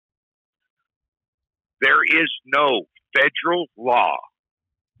There is no federal law,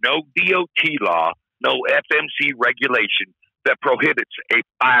 no DOT law, no FMC regulation that prohibits a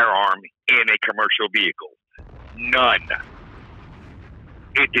firearm in a commercial vehicle. None.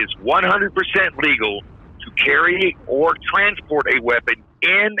 It is 100% legal to carry or transport a weapon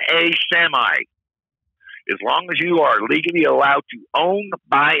in a semi. As long as you are legally allowed to own,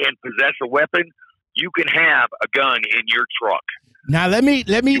 buy, and possess a weapon, you can have a gun in your truck. Now let me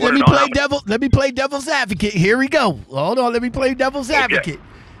play devil's advocate. Here we go. Hold on, let me play devil's advocate.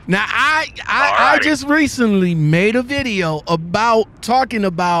 Now I just recently made a video about talking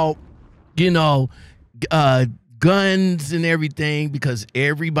about, you know, guns and everything, because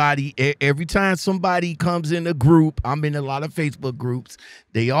every time somebody comes in a group, I'm in a lot of Facebook groups,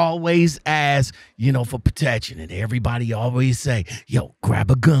 they always ask, you know, for protection, and everybody always say, yo, grab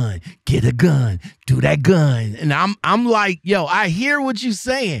a gun, get a gun, do that gun. And I'm like, yo, I hear what you're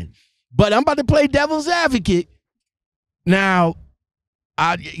saying, but I'm about to play devil's advocate. Now,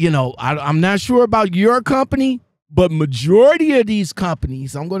 I'm not sure about your company, but majority of these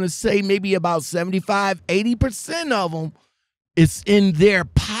companies, I'm going to say maybe about 75, 80% of them, it's in their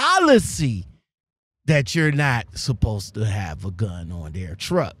policy that you're not supposed to have a gun on their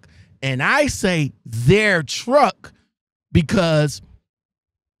truck. And I say their truck because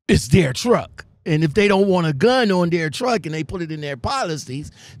it's their truck. And if they don't want a gun on their truck and they put it in their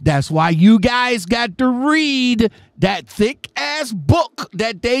policies, that's why you guys got to read that thick-ass book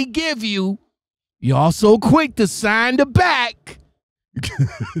that they give you. Y'all so quick to sign the back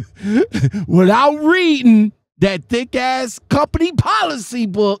without reading that thick-ass company policy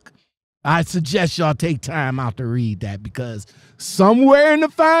book. I suggest y'all take time out to read that, because somewhere in the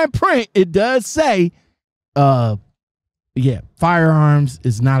fine print, it does say, yeah, firearms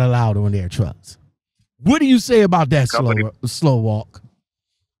is not allowed on their trucks. What do you say about that, Slo Walk?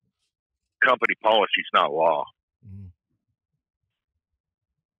 Company policy is not law.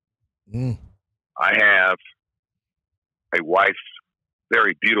 I have a wife,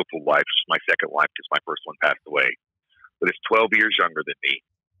 very beautiful wife. She's my second wife because my first one passed away, but is 12 years younger than me,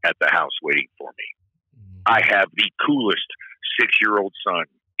 at the house waiting for me. I have the coolest 6-year-old son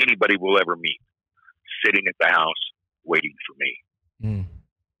anybody will ever meet, sitting at the house waiting for me.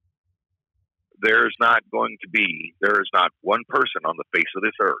 There is not one person on the face of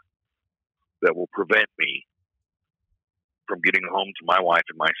this earth that will prevent me from getting home to my wife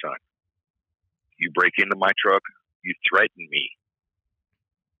and my son. You break into my truck, you threaten me,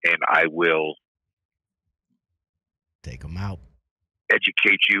 and I will take them out.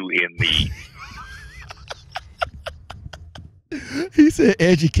 Educate you in the. He said,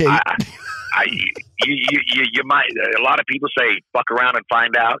 "Educate." You might. A lot of people say, "Fuck around and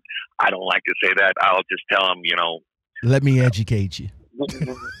find out." I don't like to say that. I'll just tell them, you know. Let me educate you.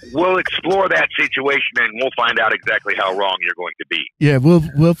 We'll explore that situation, and we'll find out exactly how wrong you're going to be. Yeah,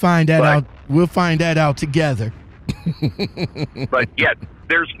 we'll find that out. We'll find that out together. But yet,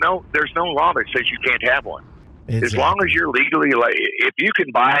 there's no law that says you can't have one. Exactly. As long as you're legally, if you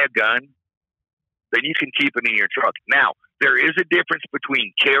can buy a gun, then you can keep it in your truck. Now, there is a difference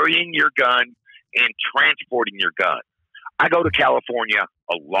between carrying your gun and transporting your gun. I go to California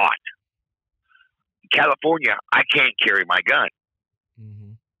a lot. In California, I can't carry my gun.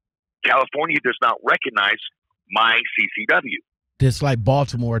 California does not recognize my CCW. Just like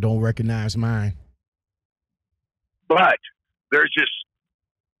Baltimore don't recognize mine. But there's this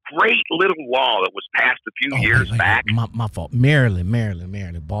great little law that was passed a few years back. My fault.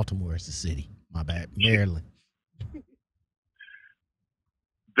 Maryland. Baltimore is the city. My bad. Maryland.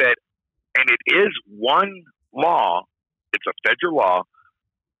 And it is one law. It's a federal law.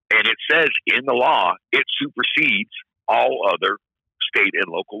 And it says in the law, it supersedes all other state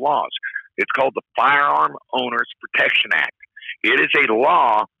and local laws. It's called the Firearm Owners Protection Act. It is a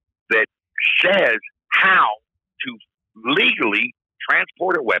law that says how to legally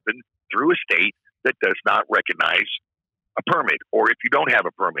transport a weapon through a state that does not recognize a permit, or if you don't have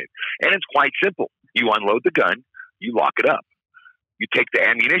a permit. And it's quite simple. You unload the gun, you lock it up. You take the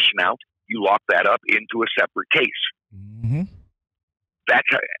ammunition out, you lock that up into a separate case. That's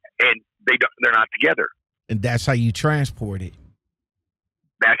how, and they're not together. And that's how you transport it.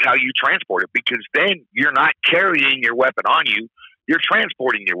 That's how you transport it, because then you're not carrying your weapon on you. You're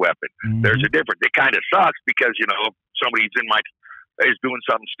transporting your weapon. There's a difference. It kind of sucks because, you know, if somebody's is doing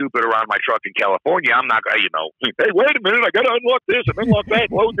something stupid around my truck in California, I'm not, you know, hey, wait a minute, I got to unlock this and unlock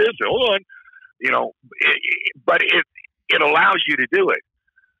that, load this, hold on. You know, but it allows you to do it.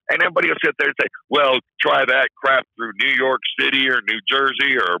 And everybody will sit there and say, well, try that crap through New York City or New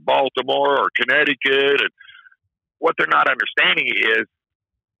Jersey or Baltimore or Connecticut. And what they're not understanding is,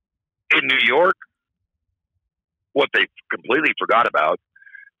 in New York, what they completely forgot about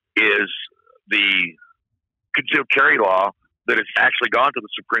is the concealed carry law that has actually gone to the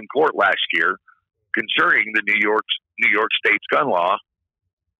Supreme Court last year concerning the New York State's gun law.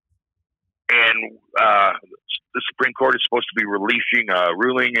 And the Supreme Court is supposed to be releasing a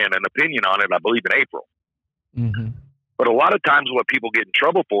ruling and an opinion on it, I believe, in April. Mm-hmm. But a lot of times what people get in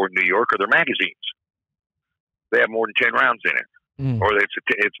trouble for in New York are their magazines. They have more than 10 rounds in it, or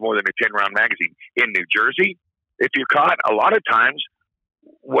it's more than a 10-round magazine. In New Jersey, if you're caught, a lot of times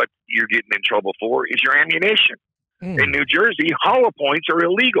what you're getting in trouble for is your ammunition. In New Jersey, hollow points are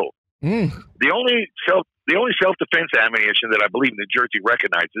illegal. The only self-defense ammunition that I believe New Jersey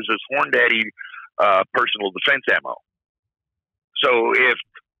recognizes is Horn Daddy personal defense ammo. So if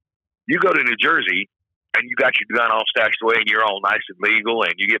you go to New Jersey and you got your gun all stashed away and you're all nice and legal,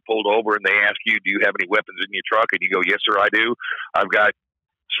 and you get pulled over and they ask you, do you have any weapons in your truck? And you go, yes, sir, I do. I've got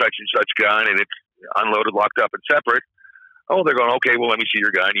such and such gun, and it's unloaded, locked up, and separate. Oh, they're going, okay, well, let me see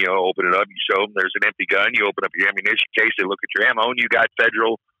your gun. You open it up, you show them there's an empty gun. You open up your ammunition case, they look at your ammo, and you got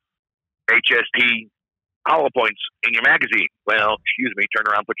federal HST hollow points in your magazine. Well, excuse me, turn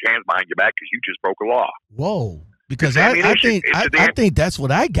around, put your hands behind your back because you just broke a law. Whoa, because I think that's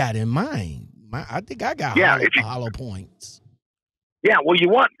what I got in mind. I think I got hollow points. Yeah, well, you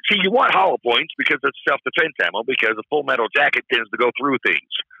want hollow points because it's self-defense ammo, because a full metal jacket tends to go through things.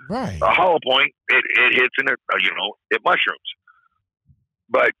 Right. A hollow point, it hits and it mushrooms.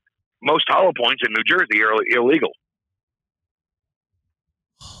 But most hollow points in New Jersey are illegal.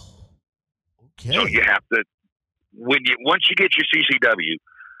 Okay. So you have to, once you get your CCW,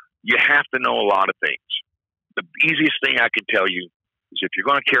 you have to know a lot of things. The easiest thing I can tell you is if you're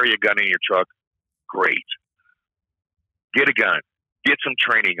going to carry a gun in your truck, great. Get a gun. Get some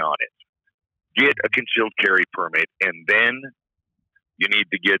training on it. Get a concealed carry permit, and then you need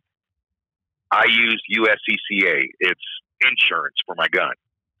to get. I use U.S.C. It's insurance for my gun.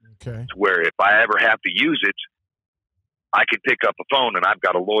 Okay. Where if I ever have to use it, I can pick up a phone and I've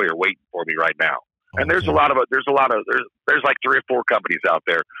got a lawyer waiting for me right now. And there's like 3 or 4 companies out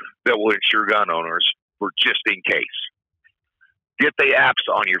there that will insure gun owners for just in case. Get the apps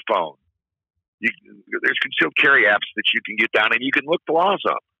on your phone. There's concealed carry apps that you can get down and you can look the laws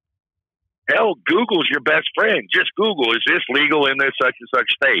up. Hell, Google's your best friend. Just Google, is this legal in this such and such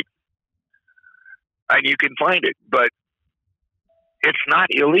state? And you can find it, but it's not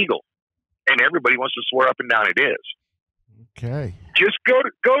illegal. And everybody wants to swear up and down it is. Okay. Just go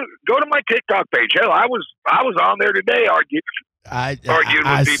to my TikTok page. Hell, I was on there today arguing with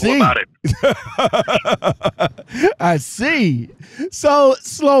people about it. I see. So,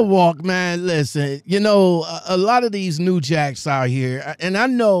 Slo Walk, man, listen, a lot of these new jacks out here, and I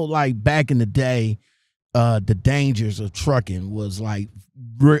know, like, back in the day, the dangers of trucking was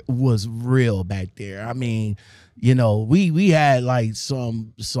real back there. I mean, we had like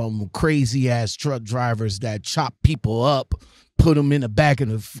some crazy ass truck drivers that chop people up, put them in the back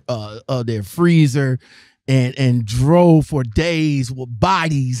of their freezer, and drove for days with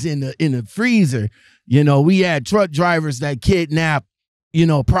bodies in the freezer. We had truck drivers that kidnapped,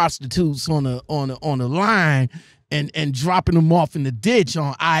 prostitutes on the line and dropping them off in the ditch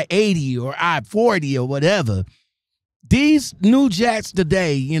on I-80 or I-40 or whatever. These new jacks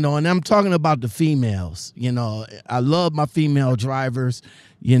today, and I'm talking about the females, I love my female drivers,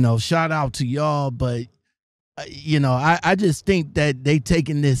 shout out to y'all, but I just think that they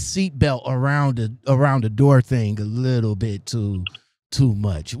taking this seatbelt around the door thing a little bit too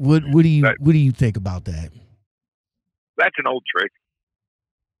much. What do you think about that? That's an old trick.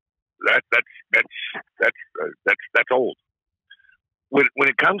 That's old. When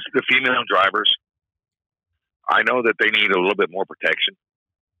it comes to the female drivers, I know that they need a little bit more protection,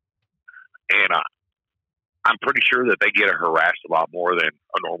 and I'm pretty sure that they get harassed a lot more than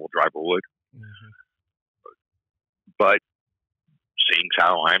a normal driver would. Mm-hmm. But seeing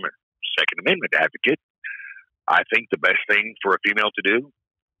how I'm a Second Amendment advocate, I think the best thing for a female to do,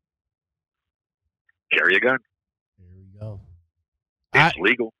 carry a gun. There we go. It's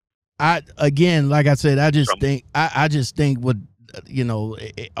legal. Again, like I said, I just think what,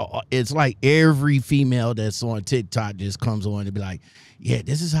 it's like every female that's on TikTok just comes on and be like, yeah,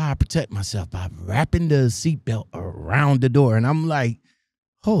 this is how I protect myself, by wrapping the seatbelt around the door. And I'm like,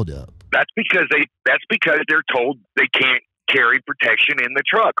 hold up. That's because they're told they can't carry protection in the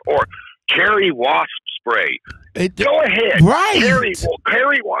truck or carry wasp spray. Go ahead. Right.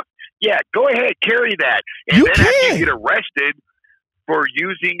 Carry wasp. Yeah, go ahead, carry that. And after you get arrested for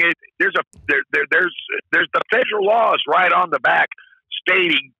using it, there's the federal laws right on the back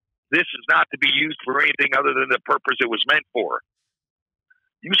stating this is not to be used for anything other than the purpose it was meant for.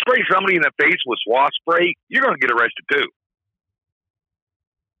 You spray somebody in the face with wasp spray, you're going to get arrested too.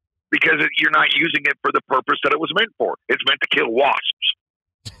 Because you're not using it for the purpose that it was meant for. It's meant to kill wasps.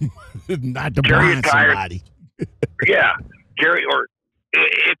 Not to blind somebody. Yeah. Or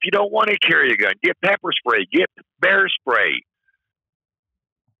if you don't want to carry a gun, get pepper spray, get bear spray.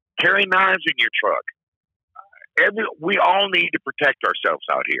 Carry knives in your truck. We all need to protect ourselves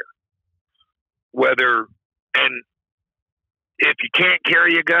out here. And if you can't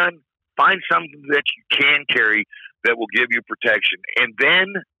carry a gun, find something that you can carry that will give you protection. And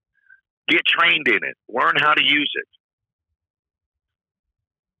then get trained in it. Learn how to use it.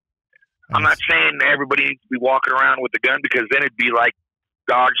 I'm not saying everybody needs to be walking around with a gun, because then it'd be like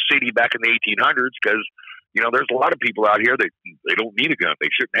Dodge City back in the 1800s, because, there's a lot of people out here that they don't need a gun. They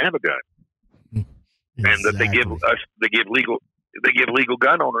shouldn't have a gun. Exactly. And that they give legal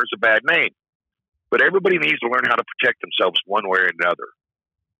gun owners a bad name. But everybody needs to learn how to protect themselves one way or another.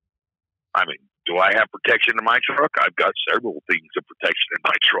 I mean, do I have protection in my truck? I've got several things of protection in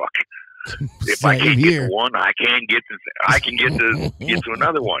my truck. If I can't get to one, I can get to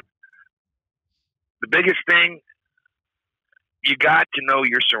another one. The biggest thing, you got to know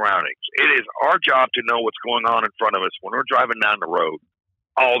your surroundings. It is our job to know what's going on in front of us when we're driving down the road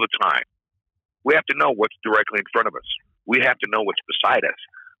all the time. We have to know what's directly in front of us. We have to know what's beside us.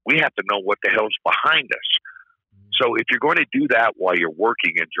 We have to know what the hell's behind us. So if you're going to do that while you're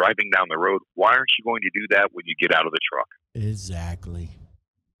working and driving down the road, why aren't you going to do that when you get out of the truck? Exactly.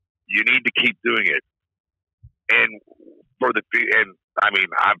 You need to keep doing it. And for the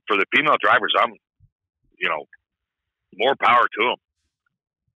female drivers, I'm, more power to them.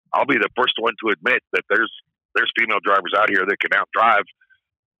 I'll be the first one to admit that there's female drivers out here that can outdrive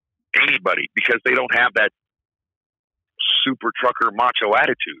anybody, because they don't have that super trucker macho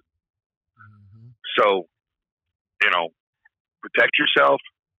attitude. Mm-hmm. So, protect yourself,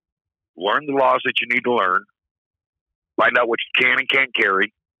 learn the laws that you need to learn, find out what you can and can't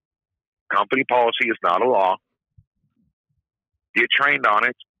carry. Company policy is not a law. Get trained on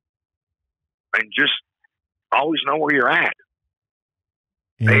it, and just always know where you're at.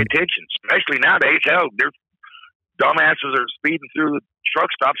 Pay attention, especially nowadays. Hell, there's dumbasses are speeding through the truck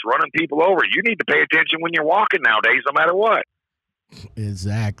stops, running people over. You need to pay attention when you're walking nowadays, no matter what.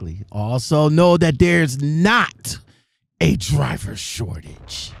 Exactly. Also know that there's not a driver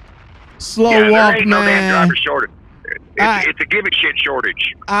shortage. Slow Walk, there ain't no damn driver shortage. It's a give a shit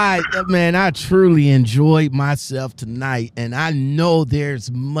shortage. I truly enjoyed myself tonight, and I know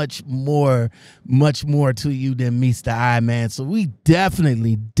there's much more to you than meets the eye, man. So we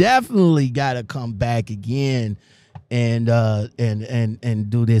definitely got to come back again and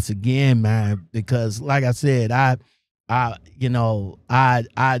do this again, man. Because like I said, I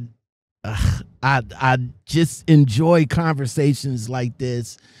just enjoy conversations like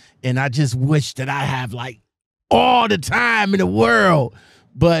this, and I just wish that I have like all the time in the world.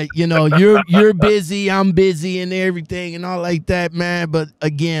 But you're busy, I'm busy, and everything and all like that, man. But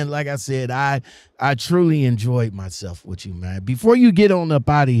again, like I said, I truly enjoyed myself with you, man. Before you get on up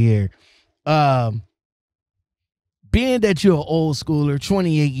out of here, being that you're an old schooler,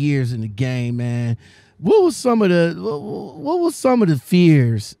 28 years in the game, man, what was some of the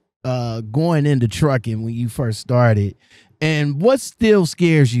fears going into trucking when you first started, and what still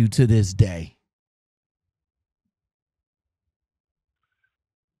scares you to this day?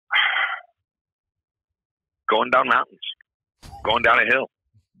 Going down mountains, going down a hill.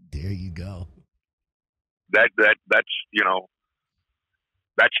 There you go. That's that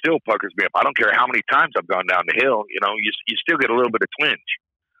still puckers me up. I don't care how many times I've gone down the hill. You still get a little bit of twinge,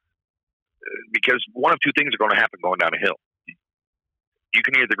 because one of two things are going to happen going down a hill. You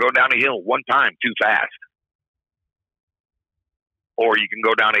can either go down a hill one time too fast, or you can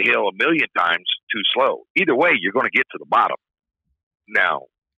go down a hill a million times too slow. Either way, you're going to get to the bottom. Now,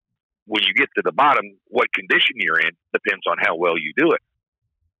 when you get to the bottom, what condition you're in depends on how well you do it.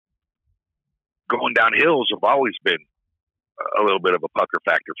 Going down hills have always been a little bit of a pucker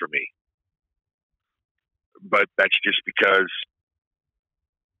factor for me. But that's just because,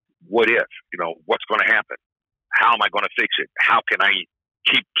 what if? What's going to happen? How am I going to fix it? How can I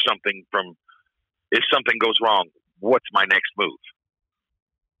keep something from, if something goes wrong, what's my next move?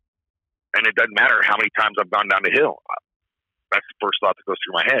 And it doesn't matter how many times I've gone down the hill. That's the first thought that goes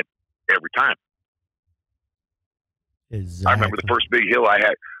through my head every time. Exactly. I remember the first big hill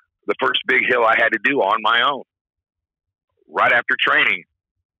I had to do on my own. Right after training,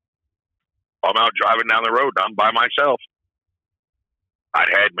 I'm out driving down the road. I'm by myself. I'd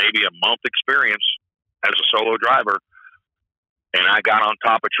had maybe a month experience as a solo driver, and I got on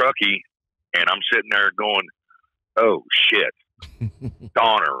top of Truckee, and I'm sitting there going, oh shit,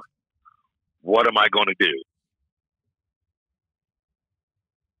 Donner, what am I going to do?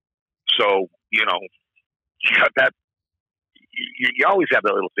 So, you know, that you always have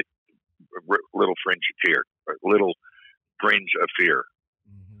that little fringe of fear, little fringe of fear.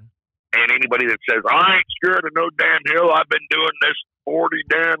 Mm-hmm. And anybody that says, I ain't scared of no damn hill, I've been doing this 40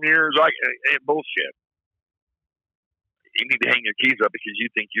 damn years, bullshit. You need to hang your keys up because you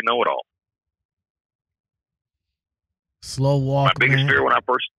think you know it all. Slo Walker. My biggest fear when I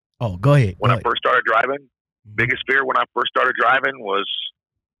first go ahead. I first started driving, biggest fear when I first started driving was,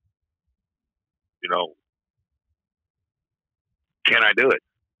 you know, can I do it?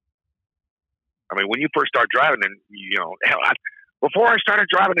 I mean, when you first start driving, and you know, hell, before I started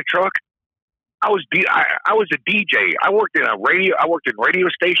driving a truck, I was a DJ. I worked in radio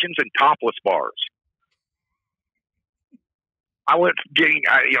stations and topless bars. I was getting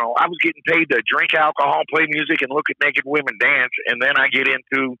paid to drink alcohol, play music, and look at naked women dance, and then I get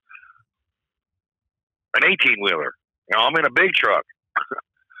into an 18-wheeler. You know, I'm in a big truck.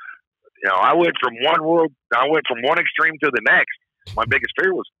 You know, I went from one extreme to the next. My biggest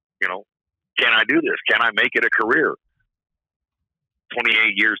fear was, you know, can I do this? Can I make it a career?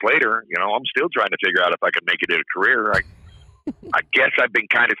 28 years later, you know, I'm still trying to figure out if I can make it a career. I guess I've been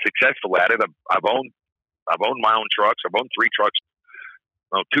kind of successful at it. I've owned my own trucks. I've owned 3 trucks.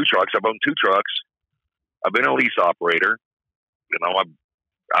 No, 2 trucks. I've owned 2 trucks. I've been a lease operator. You know,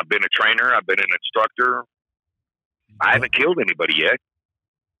 I've been a trainer. I've been an instructor. I haven't killed anybody yet.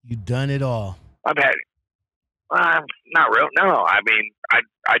 You've done it all. I've had not real. No, I mean,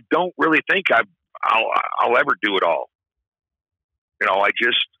 I don't really think I'll ever do it all. You know, I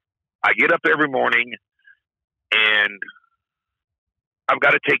get up every morning and I've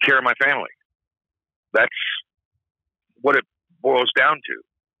got to take care of my family. That's what it boils down to.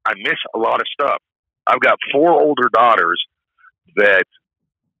 I miss a lot of stuff. I've got 4 older daughters that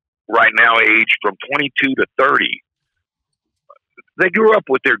right now age from 22 to 30. They grew up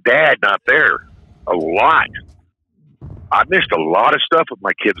with their dad not there a lot. I missed a lot of stuff with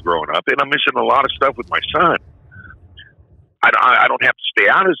my kids growing up, and I'm missing a lot of stuff with my son. I don't have to stay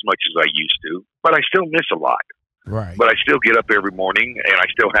out as much as I used to, but I still miss a lot. Right. But I still get up every morning, and I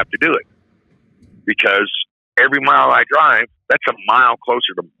still have to do it because every mile I drive, that's a mile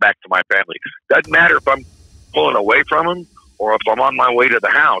closer back to my family. Doesn't matter if I'm pulling away from them or if I'm on my way to the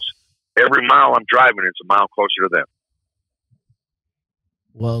house. Every mile I'm driving, it's a mile closer to them.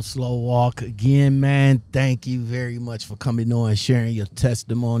 Well, Slo Walker, again, man, thank you very much for coming on, sharing your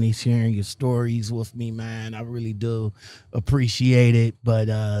testimony, sharing your stories with me, man. I really do appreciate it. But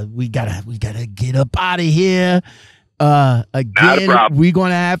we gotta get up out of here. Again, we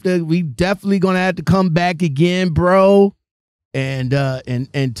definitely gonna have to come back again, bro, and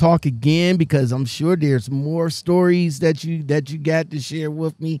talk again, because I'm sure there's more stories that you got to share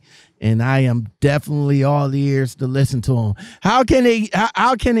with me, and I am definitely all ears to listen to them. How can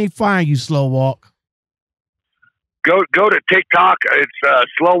they find you, Slo Walk? Go to TikTok. It's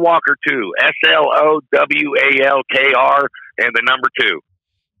Slo Walker 2, SLOWALKR, and the number 2.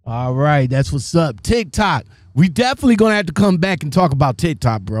 All right, that's what's up. TikTok. We definitely gonna have to come back and talk about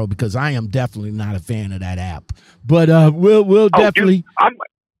TikTok, bro, because I am definitely not a fan of that app. But we'll definitely. Dude,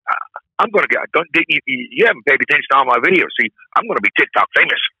 I'm gonna get. You haven't paid attention to all my videos. See, I'm gonna be TikTok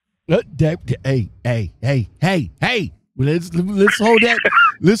famous. Hey. Let's hold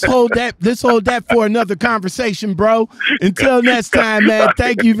that. Let's hold that for another conversation, bro. Until next time, man.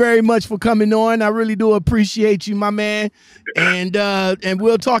 Thank you very much for coming on. I really do appreciate you, my man. And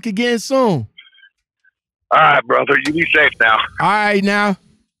we'll talk again soon. All right, brother. You be safe now. All right, now.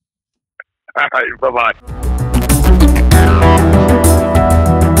 All right. Bye-bye.